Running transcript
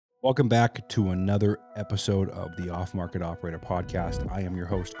Welcome back to another episode of the Off Market Operator Podcast. I am your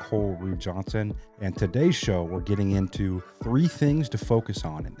host, Cole Rue Johnson. And today's show, we're getting into 3 things to focus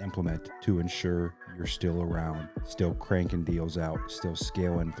on and implement to ensure you're still around, still cranking deals out, still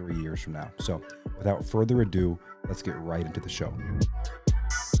scaling 3 years from now. So without further ado, let's get right into the show.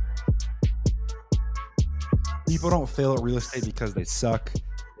 People don't fail at real estate because they suck.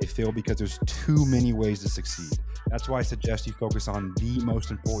 They fail because there's too many ways to succeed. That's why I suggest you focus on the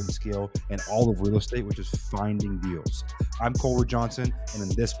most important skill in all of real estate, which is finding deals. I'm Cole Johnson, and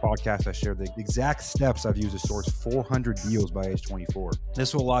in this podcast, I share the exact steps I've used to source 400 deals by age 24.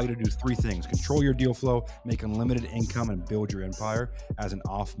 This will allow you to do 3 things: control your deal flow, make unlimited income, and build your empire as an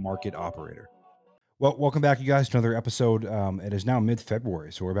off-market operator. Well, welcome back, you guys, to another episode. It is now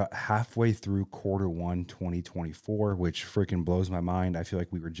mid-February, so we're about halfway through Q1 2024, which freaking blows my mind. I feel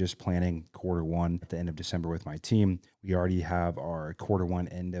like we were just planning Q1 at the end of December with my team. We already have our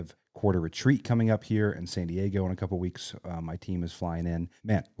Q1 end of quarter retreat coming up here in San Diego in a couple weeks. My team is flying in.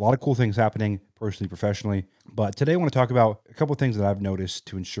 Man, a lot of cool things happening personally, professionally. But today I want to talk about a couple of things that I've noticed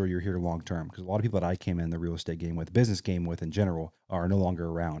to ensure you're here long term. Because a lot of people that I came in the real estate game with, business game with in general, are no longer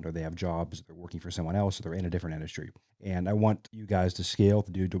around, or they have jobs, they're working for someone else, or they're in a different industry. And I want you guys to scale,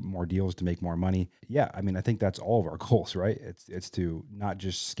 to do more deals, to make more money. Yeah, I mean, I think that's all of our goals, right? It's to not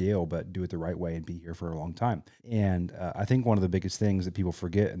just scale, but do it the right way and be here for a long time. And I think one of the biggest things that people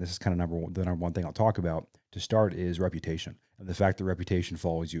forget, and this is kind of the number one thing I'll talk about to start, is reputation, and the fact that reputation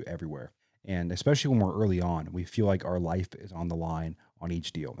follows you everywhere. And especially when we're early on, we feel like our life is on the line on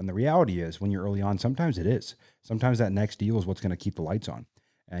each deal. And the reality is, when you're early on, sometimes it is. Sometimes that next deal is what's going to keep the lights on.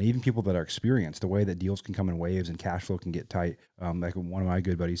 And even people that are experienced, the way that deals can come in waves and cash flow can get tight. Like one of my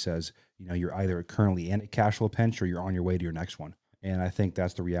good buddies says, you're either currently in a cash flow pinch or you're on your way to your next one. And I think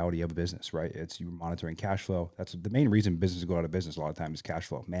that's the reality of a business, right? It's you monitoring cash flow. That's the main reason businesses go out of business a lot of times, is cash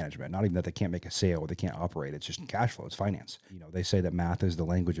flow management. Not even that they can't make a sale or they can't operate. It's just cash flow. It's finance. They say that math is the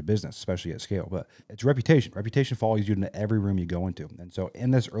language of business, especially at scale, but it's reputation. Reputation follows you into every room you go into. And so in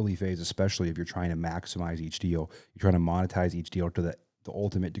this early phase, especially if you're trying to maximize each deal, you're trying to monetize each deal to the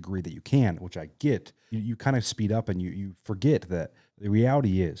ultimate degree that you can, which I get, you kind of speed up and you forget that the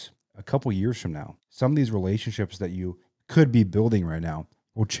reality is a couple years from now, some of these relationships that you could be building right now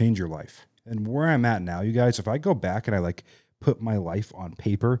will change your life. And where I'm at now, you guys, if I go back and I put my life on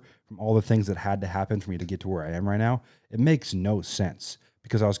paper from all the things that had to happen for me to get to where I am right now, it makes no sense,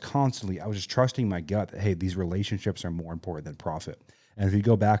 because I was just trusting my gut that, hey, these relationships are more important than profit. And if you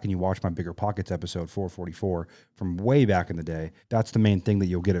go back and you watch my Bigger Pockets episode 444 from way back in the day, that's the main thing that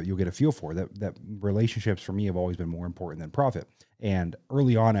you'll get a feel for, that relationships for me have always been more important than profit. And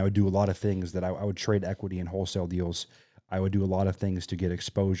early on, I would do a lot of things that I would trade equity in wholesale deals. I would do a lot of things to get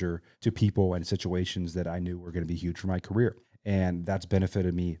exposure to people and situations that I knew were going to be huge for my career. And that's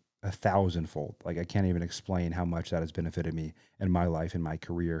benefited me a thousandfold. Like, I can't even explain how much that has benefited me in my life, in my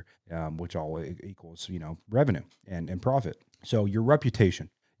career, which all equals, revenue and profit. So your reputation,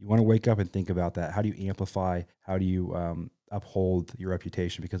 you want to wake up and think about that. How do you amplify? How do you uphold your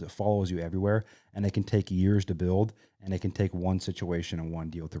reputation? Because it follows you everywhere, and it can take years to build, and it can take one situation and one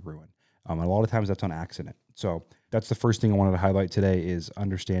deal to ruin. And a lot of times that's on accident. So that's the first thing I wanted to highlight today, is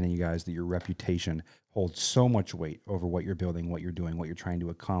understanding, you guys, that your reputation holds so much weight over what you're building, what you're doing, what you're trying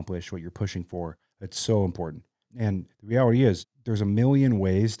to accomplish, what you're pushing for. It's so important. And the reality is, there's a million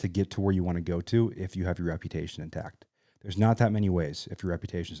ways to get to where you want to go to if you have your reputation intact. There's not that many ways if your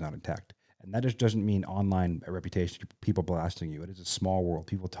reputation is not intact. And that just doesn't mean online reputation, people blasting you. It is a small world.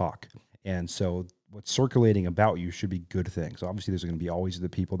 People talk. And so what's circulating about you should be good things. Obviously, there's going to be always the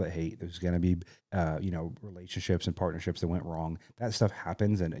people that hate. There's going to be, relationships and partnerships that went wrong. That stuff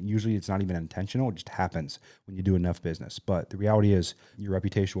happens. And usually it's not even intentional. It just happens when you do enough business. But the reality is, your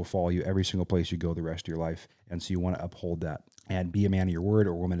reputation will follow you every single place you go the rest of your life. And so you want to uphold that and be a man of your word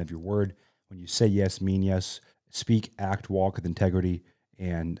or woman of your word. When you say yes, mean yes, speak, act, walk with integrity.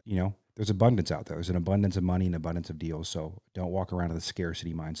 And, there's abundance out there. There's an abundance of money and abundance of deals. So don't walk around with a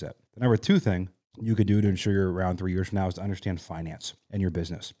scarcity mindset. The number 2 thing you could do to ensure you're around 3 years from now is to understand finance and your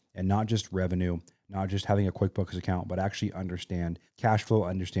business, and not just revenue, not just having a QuickBooks account, but actually understand cash flow,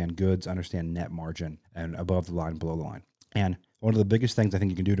 understand goods, understand net margin, and above the line, below the line. And one of the biggest things I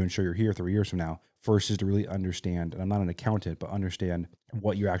think you can do to ensure you're here 3 years from now, first, is to really understand, and I'm not an accountant, but understand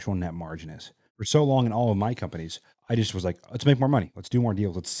what your actual net margin is. For so long in all of my companies, I just was like, let's make more money. Let's do more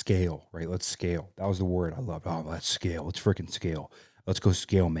deals. Let's scale, right? Let's scale. That was the word I loved. Oh, let's scale. Let's freaking scale. Let's go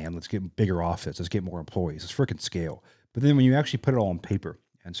scale, man. Let's get bigger office. Let's get more employees. Let's freaking scale. But then when you actually put it all on paper,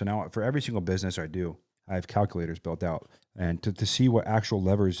 and so now for every single business I do, I have calculators built out, and to see what actual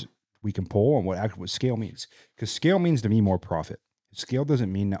levers we can pull and what scale means. Because scale means to me more profit. Scale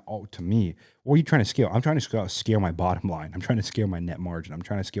doesn't mean that, oh, to me, what are you trying to scale? I'm trying to scale my bottom line. I'm trying to scale my net margin. I'm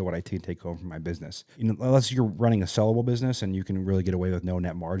trying to scale what I take home from my business. Unless you're running a sellable business and you can really get away with no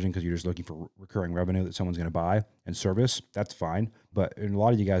net margin because you're just looking for recurring revenue that someone's going to buy and service, that's fine. But a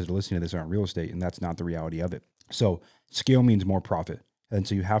lot of you guys that are listening to this are in real estate, and that's not the reality of it. So scale means more profit. And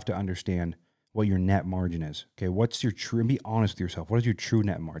so you have to understand what your net margin is. Okay. What's your true, and be honest with yourself. What is your true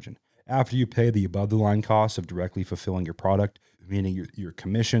net margin? After you pay the above the line costs of directly fulfilling your product, meaning your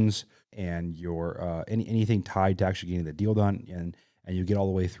commissions and your anything tied to actually getting the deal done, and you get all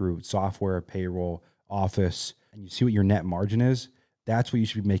the way through software, payroll, office, and you see what your net margin is, that's what you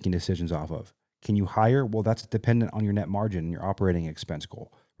should be making decisions off of. Can you hire? Well, that's dependent on your net margin and your operating expense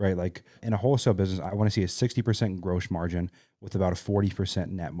goal, right? Like in a wholesale business, I want to see a 60% gross margin with about a 40%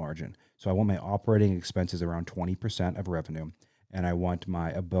 net margin. So I want my operating expenses around 20% of revenue, and I want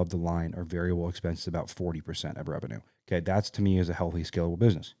my above the line or variable expenses about 40% of revenue. Okay, that's to me is a healthy, scalable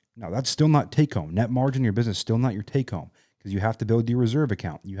business. Now, that's still not take home. Net margin in your business is still not your take home, because you have to build your reserve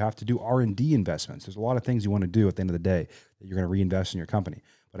account. You have to do R&D investments. There's a lot of things you want to do at the end of the day that you're going to reinvest in your company.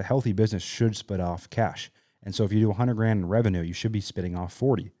 But a healthy business should spit off cash. And so if you do 100 grand in revenue, you should be spitting off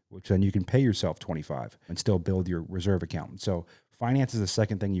 40, which then you can pay yourself 25 and still build your reserve account. So finance is the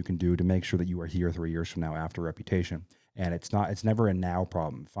second thing you can do to make sure that you are here 3 years from now after reputation. And it's never a now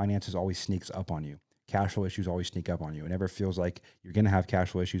problem. Finances always sneaks up on you. Cash flow issues always sneak up on you. It never feels like you're going to have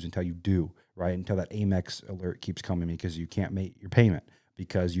cash flow issues until you do, right? Until that Amex alert keeps coming because you can't make your payment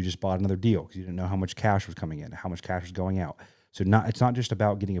because you just bought another deal because you didn't know how much cash was coming in, how much cash was going out. So it's not just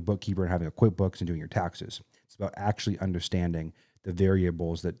about getting a bookkeeper and having a QuickBooks and doing your taxes. It's about actually understanding the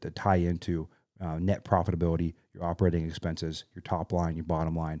variables that tie into net profitability, your operating expenses, your top line, your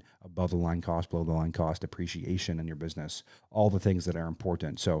bottom line, above the line cost, below the line cost, depreciation in your business, all the things that are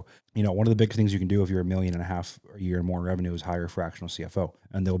important. So, one of the big things you can do if you're $1.5 million a year and more in revenue is hire a fractional CFO,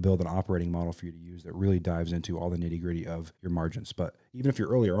 and they'll build an operating model for you to use that really dives into all the nitty gritty of your margins. But even if you're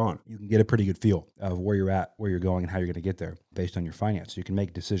earlier on, you can get a pretty good feel of where you're at, where you're going, and how you're going to get there based on your finance. So you can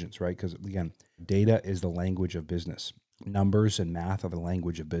make decisions, right? Because again, data is the language of business. Numbers and math are the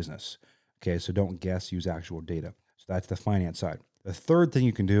language of business. Okay, so don't guess, use actual data. So that's the finance side. The third thing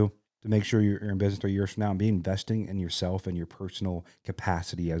you can do to make sure you're in business 3 years from now and be investing in yourself and your personal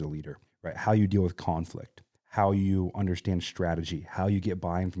capacity as a leader, right? How you deal with conflict, how you understand strategy, how you get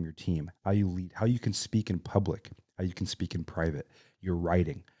buy-in from your team, how you lead, how you can speak in public, how you can speak in private, your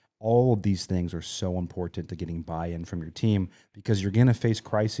writing. All of these things are so important to getting buy-in from your team because you're going to face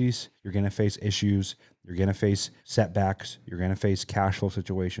crises, you're going to face issues, you're going to face setbacks, you're going to face cash flow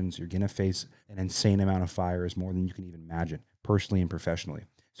situations, you're going to face an insane amount of fires, more than you can even imagine, personally and professionally.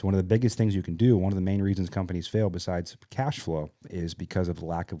 So one of the biggest things you can do, one of the main reasons companies fail besides cash flow, is because of the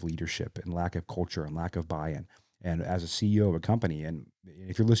lack of leadership and lack of culture and lack of buy-in. And as a CEO of a company, and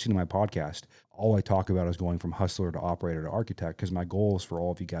if you're listening to my podcast, all I talk about is going from hustler to operator to architect, because my goal is for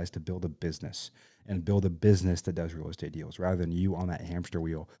all of you guys to build a business and build a business that does real estate deals rather than you on that hamster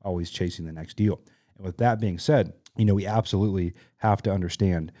wheel always chasing the next deal. And with that being said, we absolutely have to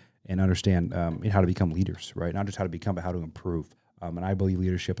understand how to become leaders, right? Not just how to become, but how to improve. And I believe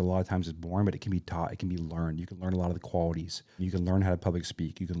leadership a lot of times is born, but it can be taught, it can be learned. You can learn a lot of the qualities. You can learn how to public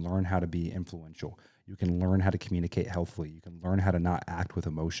speak. You can learn how to be influential. You can learn how to communicate healthfully. You can learn how to not act with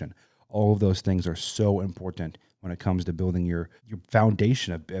emotion. All of those things are so important when it comes to building your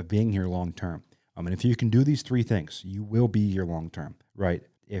foundation of being here long term. And if you can do these three things, you will be here long term, right?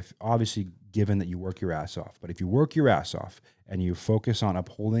 If obviously given that you work your ass off, but if you work your ass off and you focus on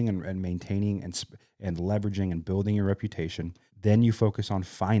upholding and maintaining and leveraging and building your reputation, then you focus on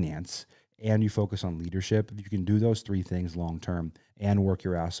finance and you focus on leadership. If you can do those three things long term and work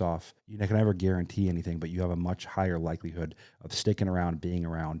your ass off, you can never guarantee anything, but you have a much higher likelihood of sticking around, being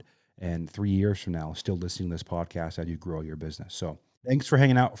around, and 3 years from now, still listening to this podcast as you grow your business. So thanks for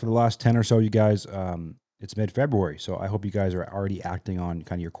hanging out for the last 10 or so, you guys. It's mid-February, so I hope you guys are already acting on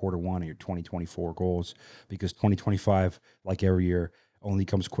kind of your quarter one and your 2024 goals, because 2025, like every year, only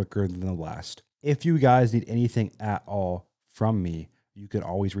comes quicker than the last. If you guys need anything at all from me, you can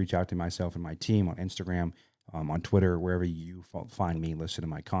always reach out to myself and my team on Instagram, on Twitter, wherever you find me, listen to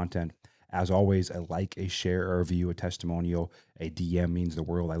my content. As always, a like, a share, a review, a testimonial, a DM means the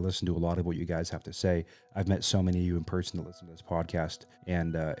world. I listen to a lot of what you guys have to say. I've met so many of you in person that listen to this podcast,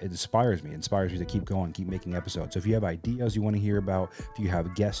 and it inspires me. It inspires me to keep going, keep making episodes. So if you have ideas you want to hear about, if you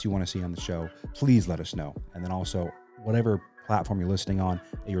have guests you want to see on the show, please let us know. And then also, whatever platform you're listening on,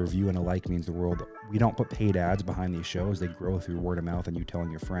 a review and a like means the world. We don't put paid ads behind these shows. They grow through word of mouth and you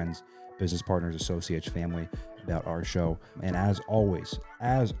telling your friends, business partners, associates, family about our show. And as always,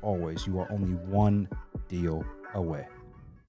 you are only one deal away.